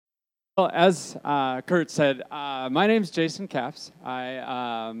Well, as Kurt said, my name's Jason Capps.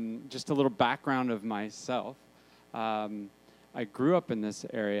 Just a little background of myself. I grew up in this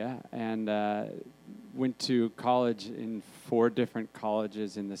area and went to college in 4 different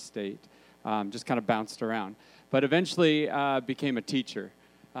colleges in the state. Just kind of bounced around, but eventually became a teacher.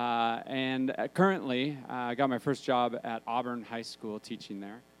 And currently, I got my first job at Auburn High School teaching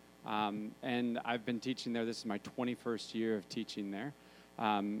there. And I've been teaching there. This is my 21st year of teaching there.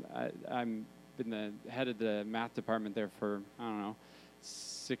 I'm been the head of the math department there for, I don't know,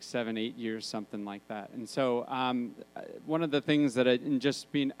 6, 7, 8 years, something like that. And so one of the things that in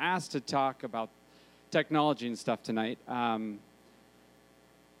just being asked to talk about technology and stuff tonight, a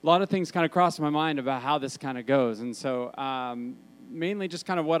lot of things kind of crossed my mind about how this kind of goes. And so mainly just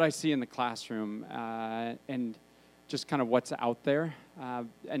kind of what I see in the classroom and just kind of what's out there.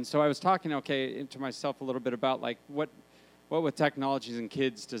 And so I was talking, to myself a little bit about like what with technologies and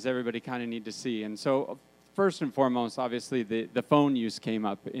kids does everybody kind of need to see? And so first and foremost, obviously, the phone use came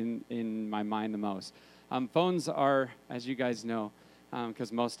up in my mind the most. Phones are, as you guys know,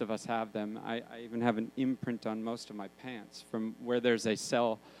 because most of us have them, I even have an imprint on most of my pants from where there's a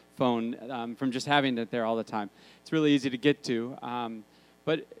cell phone, from just having it there all the time. It's really easy to get to.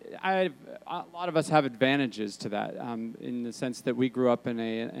 But a lot of us have advantages to that in the sense that we grew up in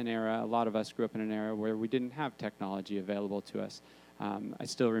an era, a lot of us grew up in an era where we didn't have technology available to us. I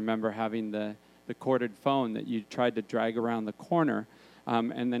still remember having the corded phone that you tried to drag around the corner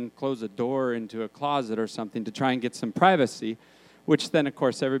and then close a door into a closet or something to try and get some privacy, which then, of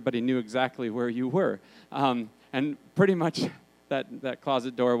course, everybody knew exactly where you were. And pretty much that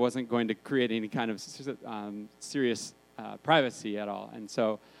closet door wasn't going to create any kind of serious privacy at all. And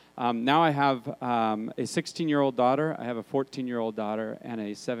so now I have a 16-year-old daughter, I have a 14-year-old daughter, and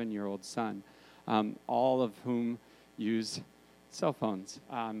a 7-year-old son, all of whom use cell phones.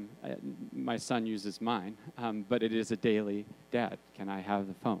 My son uses mine, but it is a daily, Dad, can I have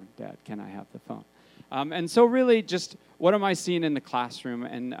the phone? Dad, can I have the phone? And so really just what am I seeing in the classroom?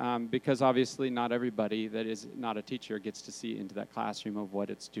 And because obviously not everybody that is not a teacher gets to see into that classroom of what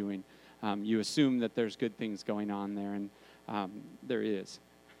it's doing. You assume that there's good things going on there, and there is.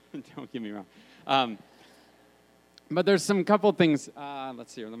 Don't get me wrong. But there's some couple things.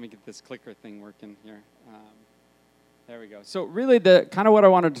 Let's see here. Let me get this clicker thing working here. There we go. So really the kind of what I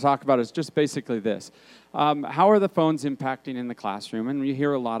wanted to talk about is just basically this. How are the phones impacting in the classroom? And we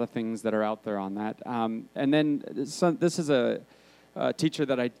hear a lot of things that are out there on that. And then this is a teacher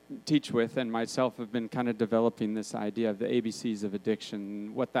that I teach with and myself have been kind of developing this idea of the ABCs of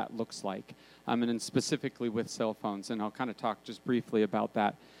addiction, what that looks like, and then specifically with cell phones. And I'll kind of talk just briefly about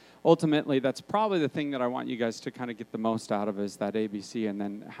that. Ultimately, that's probably the thing that I want you guys to kind of get the most out of is that ABC and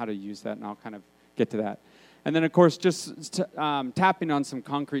then how to use that, and I'll kind of get to that. And then, of course, just tapping on some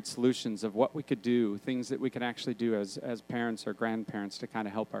concrete solutions of what we could do, things that we can actually do as parents or grandparents to kind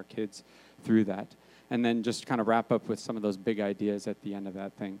of help our kids through that. And then just kind of wrap up with some of those big ideas at the end of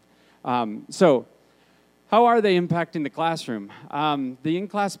that thing. So how are they impacting the classroom? The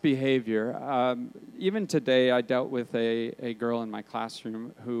in-class behavior, even today I dealt with a girl in my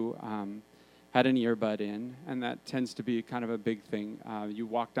classroom who had an earbud in, and that tends to be kind of a big thing. You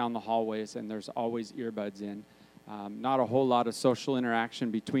walk down the hallways and there's always earbuds in. Not a whole lot of social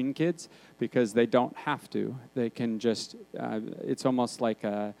interaction between kids because they don't have to. They can just, it's almost like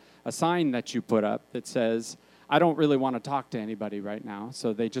a sign that you put up that says, I don't really want to talk to anybody right now.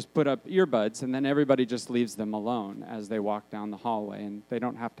 So they just put up earbuds and then everybody just leaves them alone as they walk down the hallway and they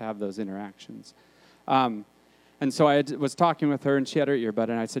don't have to have those interactions. And so I was talking with her and she had her earbud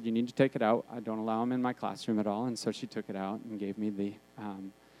and I said, you need to take it out. I don't allow them in my classroom at all. And so she took it out and gave me the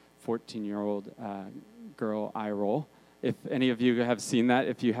 14-year-old girl eye roll. If any of you have seen that,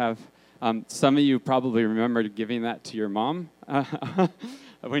 if you have, some of you probably remember giving that to your mom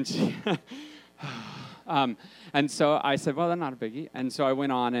when she, and so I said, well, that's not a biggie. And so I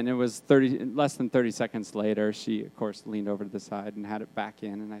went on, and it was less than 30 seconds later, she, of course, leaned over to the side and had it back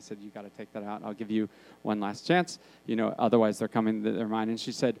in, and I said, you got to take that out. I'll give you one last chance. Otherwise they're coming to their mind. And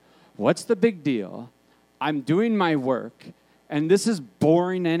she said, what's the big deal? I'm doing my work, and this is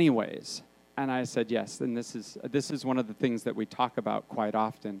boring anyways. And I said, yes, and this is one of the things that we talk about quite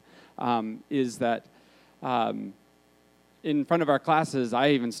often, is that in front of our classes, I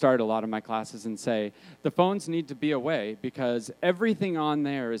even start a lot of my classes and say, the phones need to be away because everything on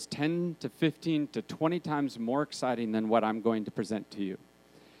there is 10 to 15 to 20 times more exciting than what I'm going to present to you.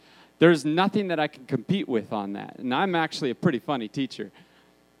 There's nothing that I can compete with on that, and I'm actually a pretty funny teacher.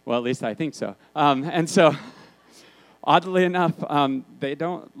 Well, at least I think so. Oddly enough, they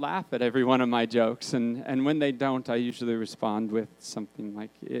don't laugh at every one of my jokes, and when they don't, I usually respond with something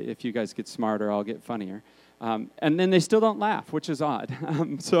like, if you guys get smarter, I'll get funnier. And then they still don't laugh, which is odd.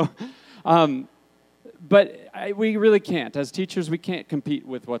 But we really can't. As teachers, we can't compete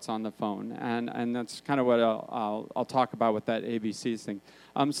with what's on the phone, and that's kind of what I'll talk about with that ABCs thing.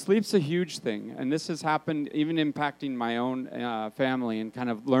 Sleep's a huge thing, and this has happened even impacting my own family and kind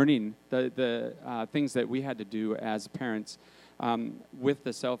of learning the things that we had to do as parents with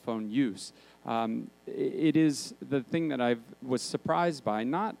the cell phone use. It is the thing that I was surprised by,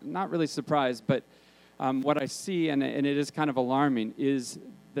 not really surprised, but what I see, and it is kind of alarming, is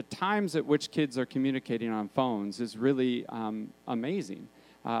the times at which kids are communicating on phones is really amazing.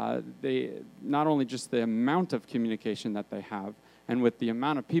 They not only just the amount of communication that they have and with the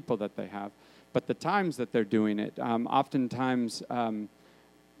amount of people that they have, but the times that they're doing it. Oftentimes,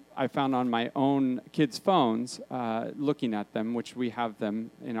 I found on my own kids' phones, looking at them, which we have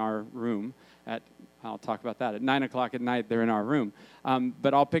them in our room I'll talk about that. At 9 o'clock at night, they're in our room.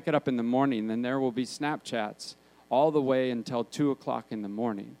 But I'll pick it up in the morning, and there will be Snapchats all the way until 2 o'clock in the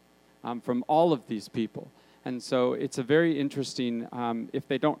morning from all of these people. And so it's a very interesting, if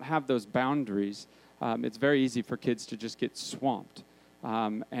they don't have those boundaries, it's very easy for kids to just get swamped.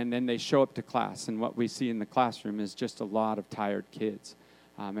 And then they show up to class, and what we see in the classroom is just a lot of tired kids.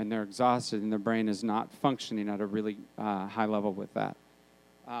 And they're exhausted, and their brain is not functioning at a really high level with that.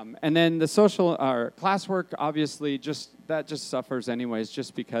 And then the social or classwork, obviously, just suffers anyways,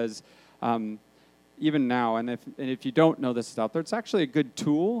 just because even now, and if you don't know this is out there, it's actually a good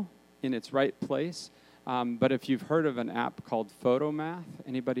tool in its right place. But if you've heard of an app called Photomath,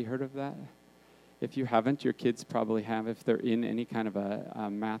 anybody heard of that? If you haven't, your kids probably have if they're in any kind of a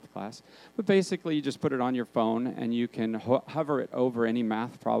math class. But basically, you just put it on your phone, and you can hover it over any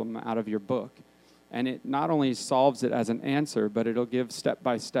math problem out of your book. And it not only solves it as an answer, but it'll give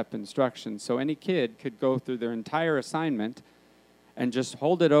step-by-step instructions. So any kid could go through their entire assignment and just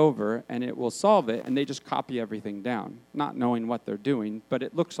hold it over, and it will solve it, and they just copy everything down, not knowing what they're doing, but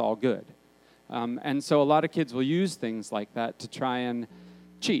it looks all good. And so a lot of kids will use things like that to try and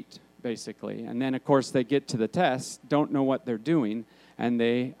cheat, basically. And then, of course, they get to the test, don't know what they're doing, and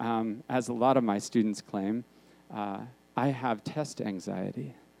they, as a lot of my students claim, I have test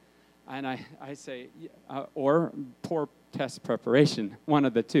anxiety. And I say, or poor test preparation, one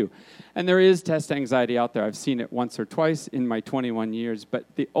of the two. And there is test anxiety out there. I've seen it once or twice in my 21 years, but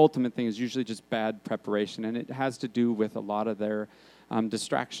the ultimate thing is usually just bad preparation, and it has to do with a lot of their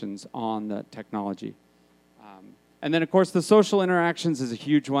distractions on the technology. And then, of course, the social interactions is a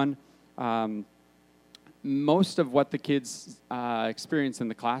huge one. Most of what the kids experience in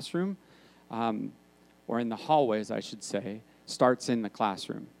the classroom, or in the hallways, I should say, starts in the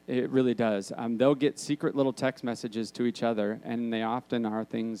classroom. It really does. They'll get secret little text messages to each other, and they often are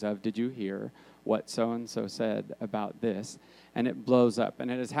things of, did you hear what so-and-so said about this? And it blows up. And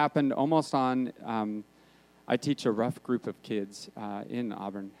it has happened almost on, I teach a rough group of kids in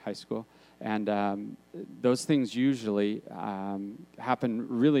Auburn High School, and those things usually happen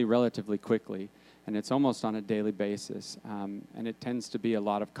really relatively quickly, and it's almost on a daily basis. And it tends to be a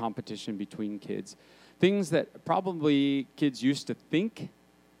lot of competition between kids. Things that probably kids used to think,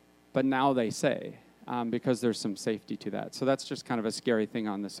 but now they say, because there's some safety to that. So that's just kind of a scary thing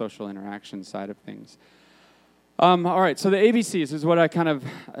on the social interaction side of things. All right, so the ABCs is what I kind of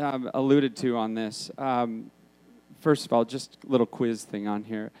alluded to on this. First of all, just a little quiz thing on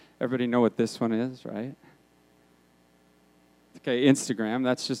here. Everybody know what this one is, right? Okay, Instagram.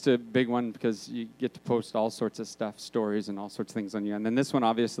 That's just a big one because you get to post all sorts of stuff, stories, and all sorts of things on you. And then this one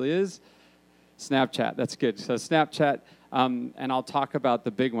obviously is Snapchat. That's good. So Snapchat, and I'll talk about the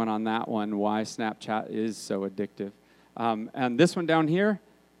big one on that one, why Snapchat is so addictive. And this one down here,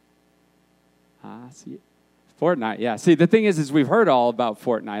 see, Fortnite. Yeah. See, the thing is we've heard all about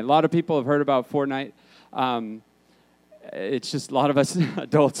Fortnite. A lot of people have heard about Fortnite. It's just a lot of us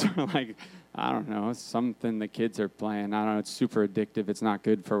adults are like, I don't know, it's something the kids are playing. I don't know, it's super addictive. It's not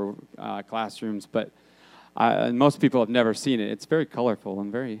good for classrooms, but most people have never seen it. It's very colorful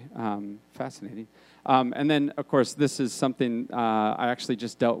and very fascinating. And then, of course, this is something I actually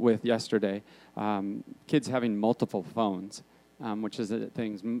just dealt with yesterday. Kids having multiple phones, which is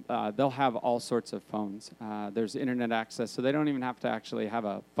things. They'll have all sorts of phones. There's internet access, so they don't even have to actually have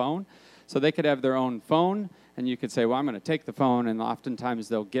a phone. So they could have their own phone, and you could say, well, I'm going to take the phone, and oftentimes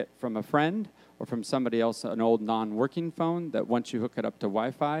they'll get from a friend or from somebody else an old non-working phone that once you hook it up to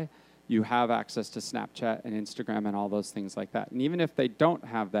Wi-Fi, you have access to Snapchat and Instagram and all those things like that. And even if they don't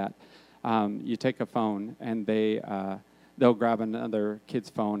have that, you take a phone and they'll grab another kid's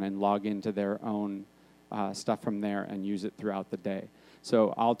phone and log into their own stuff from there and use it throughout the day.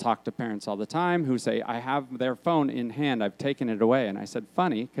 So I'll talk to parents all the time who say, I have their phone in hand, I've taken it away. And I said,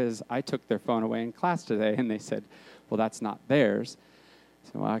 funny, because I took their phone away in class today. And they said, well, that's not theirs.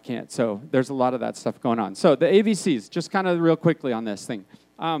 So well, I can't. So there's a lot of that stuff going on. So the ABCs, just kind of real quickly on this thing.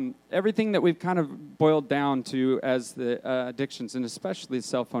 Everything that we've kind of boiled down to as the addictions, and especially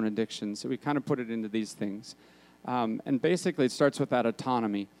cell phone addictions, so we kind of put it into these things. And basically it starts with that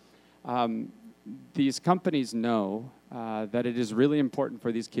autonomy. These companies know that it is really important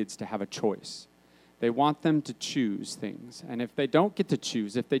for these kids to have a choice. They want them to choose things. And if they don't get to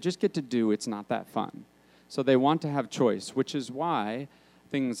choose, if they just get to do, it's not that fun. So they want to have choice, which is why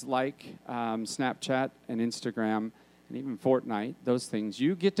things like Snapchat and Instagram and even Fortnite, those things,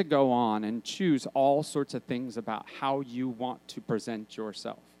 you get to go on and choose all sorts of things about how you want to present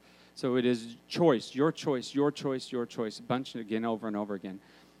yourself. So it is choice, your choice, your choice, your choice, a bunch again over and over again.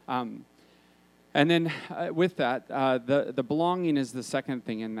 And then with that, the belonging is the second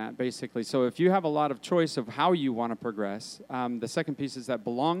thing in that, basically. So if you have a lot of choice of how you want to progress, the second piece is that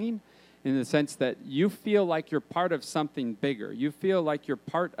belonging, in the sense that you feel like you're part of something bigger. You feel like you're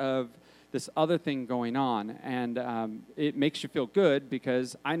part of this other thing going on, and it makes you feel good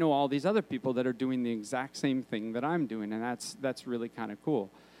because I know all these other people that are doing the exact same thing that I'm doing, and that's really kind of cool.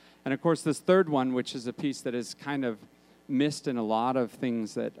 And of course, this third one, which is a piece that is kind of missed in a lot of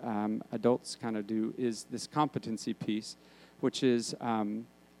things that adults kind of do, is this competency piece, which is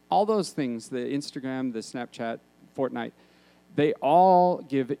all those things, the Instagram, the Snapchat, Fortnite, they all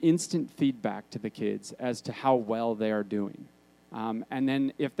give instant feedback to the kids as to how well they are doing. And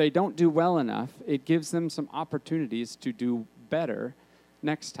then if they don't do well enough, it gives them some opportunities to do better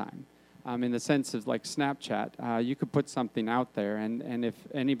next time. In the sense of like Snapchat, you could put something out there, and if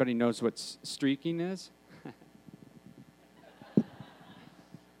anybody knows what streaking is,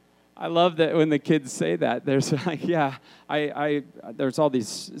 I love that when the kids say that, there's like, yeah, there's all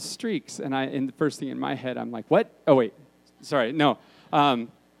these streaks, and the first thing in my head, I'm like, what? Oh, wait, sorry, no.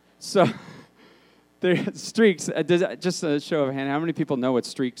 So there's streaks. Just a show of hand, how many people know what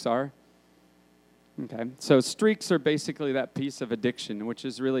streaks are? Okay, so streaks are basically that piece of addiction, which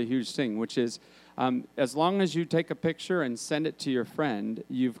is really a huge thing, which is as long as you take a picture and send it to your friend,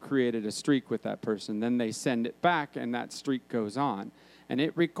 you've created a streak with that person. Then they send it back, and that streak goes on. And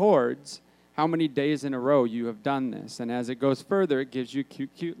it records how many days in a row you have done this. And as it goes further, it gives you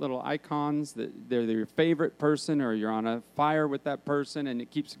cute little icons that they're your favorite person, or you're on a fire with that person, and it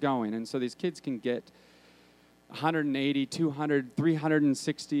keeps going. And so these kids can get 180, 200,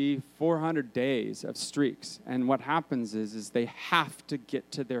 360, 400 days of streaks. And what happens is they have to get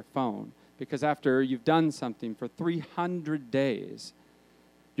to their phone, because after you've done something for 300 days,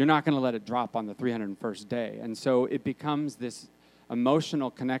 you're not going to let it drop on the 301st day. And so it becomes this emotional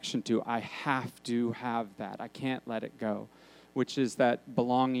connection to, I have to have that. I can't let it go, which is that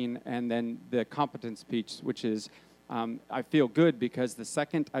belonging. And then the competence piece, which is I feel good because the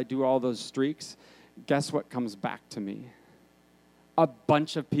second I do all those streaks, guess what comes back to me? A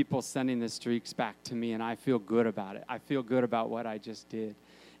bunch of people sending the streaks back to me, and I feel good about it. I feel good about what I just did.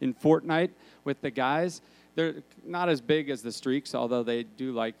 In Fortnite, with the guys, they're not as big as the streaks, although they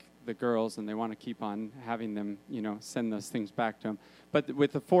do like the girls, and they want to keep on having them, send those things back to them. But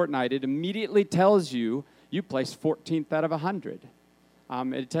with the Fortnite, it immediately tells you placed 14th out of 100.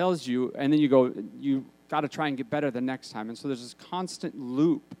 It tells you, and then you got to try and get better the next time. And so there's this constant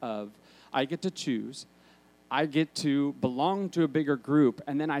loop of, I get to choose, I get to belong to a bigger group,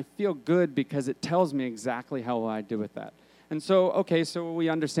 and then I feel good because it tells me exactly how I do with that. And so, so we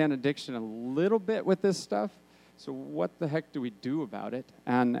understand addiction a little bit with this stuff. So what the heck do we do about it?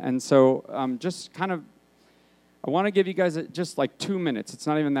 And so just kind of, I want to give you guys just like 2 minutes. It's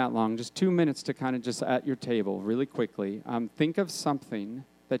not even that long. Just 2 minutes to kind of just at your table really quickly. Think of something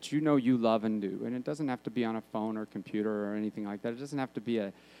that you know you love and do. And it doesn't have to be on a phone or computer or anything like that. It doesn't have to be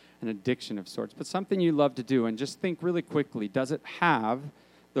an addiction of sorts, but something you love to do. And just think really quickly, does it have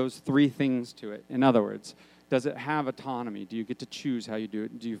those three things to it? In other words, does it have autonomy? Do you get to choose how you do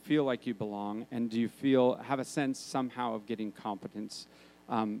it? Do you feel like you belong? And do you have a sense somehow of getting competence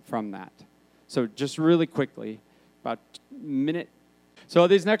from that? So just really quickly, about a minute. So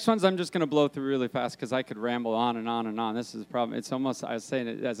these next ones I'm just going to blow through really fast because I could ramble on and on and on. This is a problem. It's almost, I was saying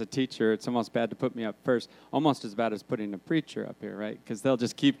it as a teacher, it's almost bad to put me up first. Almost as bad as putting a preacher up here, right? Because they'll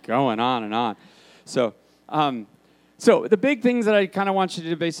just keep going on and on. So the big things that I kind of want you to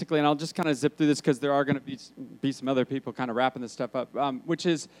do basically, and I'll just kind of zip through this because there are going to be some other people kind of wrapping this stuff up, which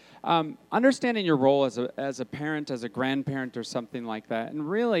is understanding your role as a parent, as a grandparent or something like that. And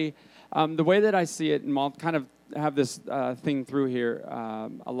really, the way that I see it, and I'll kind of have this thing through here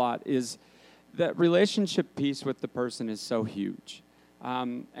a lot, is that relationship piece with the person is so huge.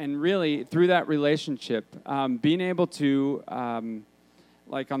 And really, through that relationship, being able to,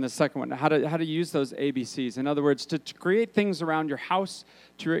 like on the second one, how to use those ABCs. In other words, to create things around your house,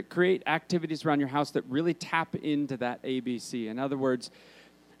 to create activities around your house that really tap into that ABC. In other words,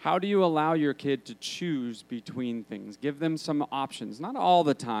 how do you allow your kid to choose between things? Give them some options, not all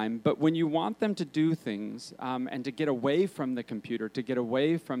the time, but when you want them to do things and to get away from the computer, to get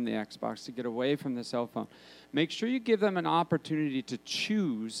away from the Xbox, to get away from the cell phone, make sure you give them an opportunity to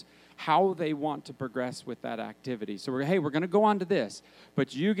choose how they want to progress with that activity. So we're going to go on to this,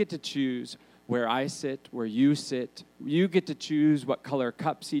 but you get to choose where I sit, where you sit. You get to choose what color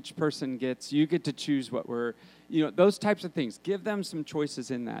cups each person gets. You get to choose what those types of things. Give them some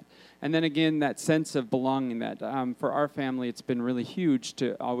choices in that. And then again, that sense of belonging that for our family, it's been really huge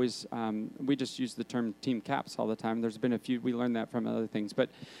to always, we just use the term team caps all the time. There's been a few, we learned that from other things, but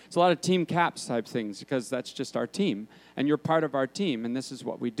it's a lot of team caps type things because that's just our team. And you're part of our team, and this is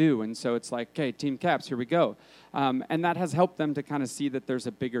what we do. And so it's like, okay, team caps, here we go. And that has helped them to kind of see that there's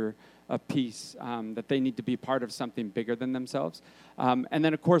a bigger piece, that they need to be part of something bigger than themselves. And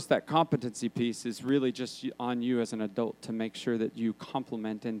then, of course, that competency piece is really just on you as an adult to make sure that you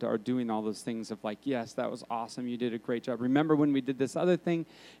compliment and are doing all those things of like, yes, that was awesome. You did a great job. Remember when we did this other thing?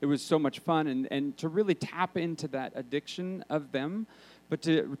 It was so much fun. And to really tap into that addiction of them, but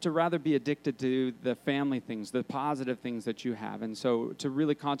to rather be addicted to the family things, the positive things that you have. And so to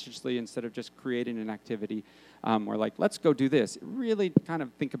really consciously, instead of just creating an activity, or like, let's go do this, really kind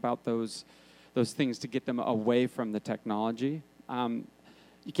of think about those things to get them away from the technology.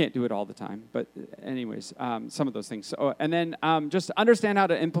 You can't do it all the time, but anyways, some of those things. So, and then just understand how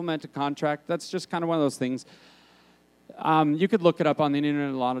to implement a contract. That's just kind of one of those things. You could look it up on the internet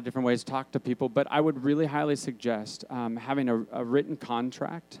in a lot of different ways, talk to people, but I would really highly suggest having a written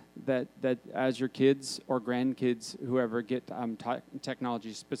contract that as your kids or grandkids, whoever get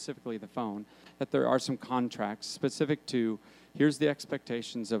technology, specifically the phone, that there are some contracts specific to here's the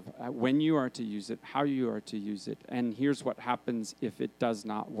expectations of when you are to use it, how you are to use it, and here's what happens if it does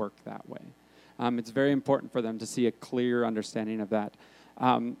not work that way. It's very important for them to see a clear understanding of that.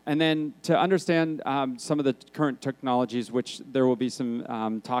 And then to understand some of the current technologies, which there will be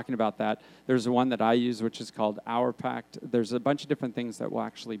some talking about that. There's one that I use, which is called Hour Pact. There's a bunch of different things that will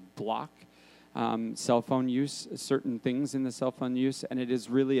actually block cell phone use, certain things in the cell phone use, and it has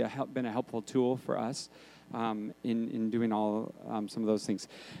really been a helpful tool for us in doing all some of those things.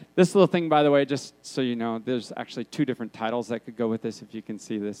 This little thing, by the way, just so you know, there's actually 2 different titles that could go with this. If you can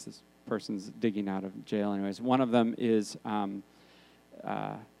see this person's digging out of jail anyways. One of them is...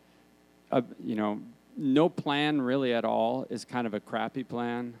 no plan really at all is kind of a crappy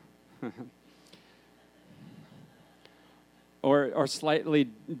plan. Or slightly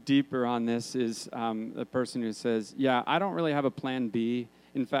deeper on this is the person who says, yeah, I don't really have a plan B.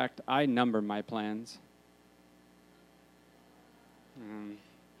 In fact, I number my plans.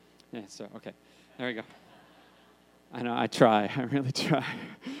 Okay, there we go. I know, I try. I really try.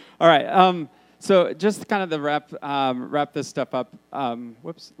 All right. So just kind of to wrap this stuff up.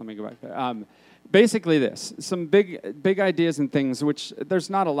 Whoops, let me go back there. Basically this, some big ideas and things, which there's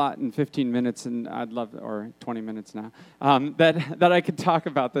not a lot in 15 minutes, and I'd love, or 20 minutes now, that I could talk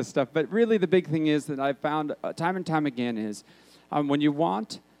about this stuff. But really the big thing is that I've found time and time again is when you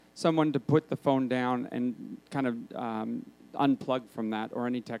want someone to put the phone down and kind of unplug from that or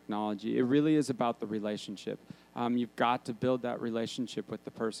any technology, it really is about the relationship. You've got to build that relationship with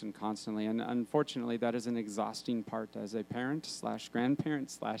the person constantly. And unfortunately, that is an exhausting part as a parent /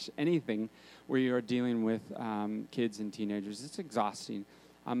 grandparent / anything where you are dealing with kids and teenagers. It's exhausting.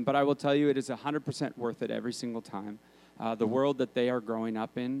 But I will tell you, it is 100% worth it every single time. The world that they are growing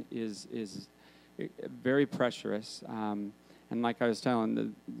up in is very precious. And like I was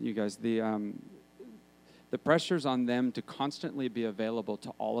telling you guys, the pressures on them to constantly be available to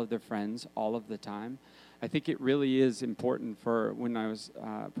all of their friends all of the time. I think it really is important for when I was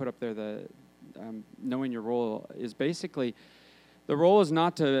put up there, the knowing your role is basically, the role is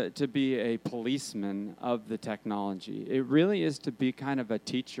not to be a policeman of the technology. It really is to be kind of a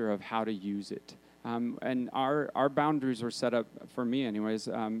teacher of how to use it. And our boundaries were set up, for me anyways,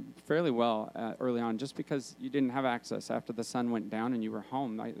 fairly well early on, just because you didn't have access after the sun went down and you were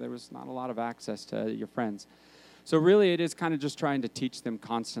home. There was not a lot of access to your friends. So really it is kind of just trying to teach them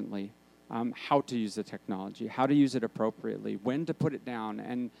constantly how to use the technology, how to use it appropriately, when to put it down,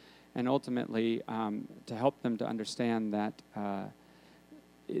 and ultimately to help them to understand that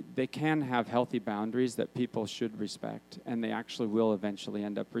they can have healthy boundaries that people should respect, and they actually will eventually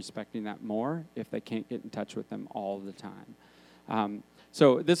end up respecting that more if they can't get in touch with them all the time.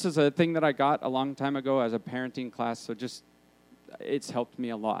 So this is a thing that I got a long time ago as a parenting class, so it's helped me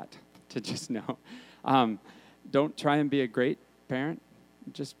a lot to just know. Don't try and be a great parent,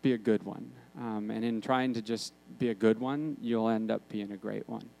 just be a good one. And in trying to just be a good one, you'll end up being a great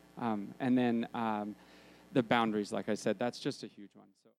one. And then the boundaries, like I said, that's just a huge one. So.